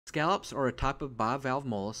Scallops are a type of bivalve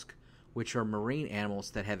mollusk, which are marine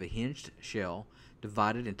animals that have a hinged shell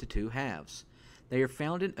divided into two halves. They are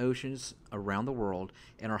found in oceans around the world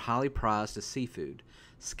and are highly prized as seafood.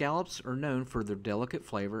 Scallops are known for their delicate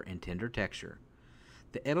flavor and tender texture.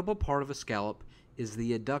 The edible part of a scallop is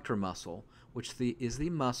the adductor muscle, which is the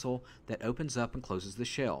muscle that opens up and closes the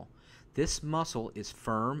shell. This muscle is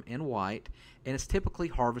firm and white and is typically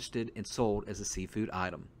harvested and sold as a seafood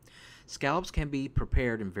item. Scallops can be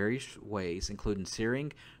prepared in various ways, including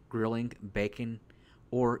searing, grilling, baking,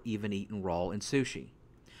 or even eaten raw in sushi.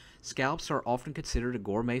 Scallops are often considered a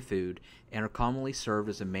gourmet food and are commonly served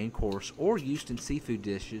as a main course or used in seafood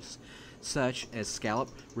dishes such as scallop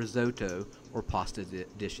risotto or pasta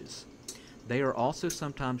dishes. They are also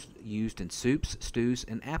sometimes used in soups, stews,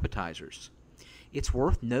 and appetizers. It's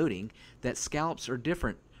worth noting that scallops are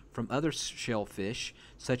different from other shellfish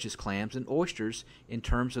such as clams and oysters in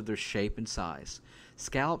terms of their shape and size.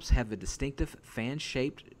 Scallops have a distinctive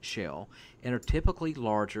fan-shaped shell and are typically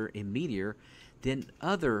larger and meatier than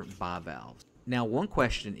other bivalves. Now, one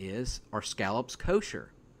question is, are scallops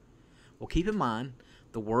kosher? Well, keep in mind,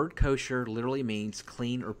 the word kosher literally means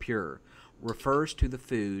clean or pure, refers to the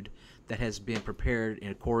food that has been prepared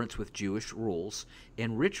in accordance with Jewish rules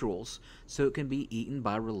and rituals so it can be eaten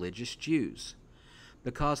by religious Jews.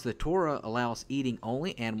 Because the Torah allows eating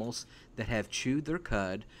only animals that have chewed their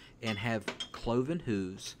cud and have cloven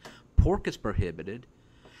hooves, pork is prohibited,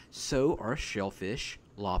 so are shellfish,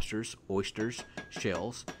 lobsters, oysters,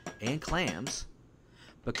 shells, and clams,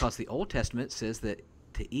 because the Old Testament says that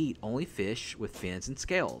to eat only fish with fins and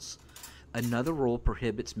scales. Another rule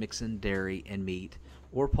prohibits mixing dairy and meat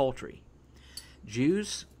or poultry.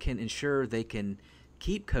 Jews can ensure they can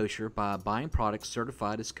keep kosher by buying products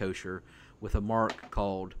certified as kosher with a mark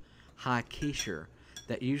called high-kasher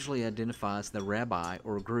that usually identifies the rabbi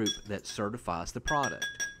or group that certifies the product.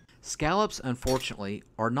 Scallops, unfortunately,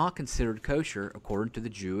 are not considered kosher according to the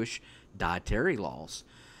Jewish dietary laws.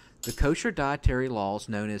 The kosher dietary laws,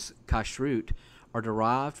 known as kashrut, are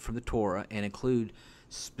derived from the Torah and include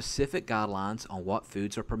specific guidelines on what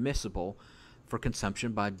foods are permissible for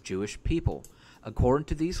consumption by Jewish people. According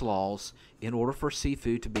to these laws, in order for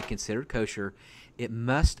seafood to be considered kosher, it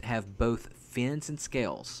must have both fins and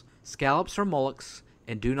scales. Scallops are mollusks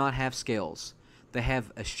and do not have scales. They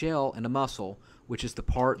have a shell and a muscle, which is the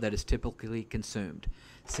part that is typically consumed.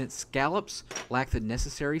 Since scallops lack the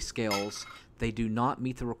necessary scales, they do not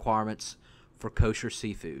meet the requirements for kosher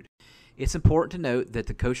seafood. It's important to note that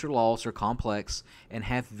the kosher laws are complex and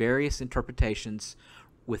have various interpretations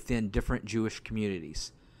within different Jewish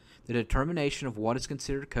communities. The determination of what is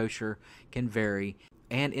considered kosher can vary,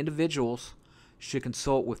 and individuals should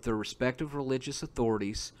consult with their respective religious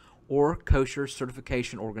authorities or kosher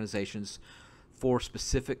certification organizations for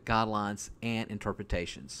specific guidelines and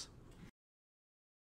interpretations.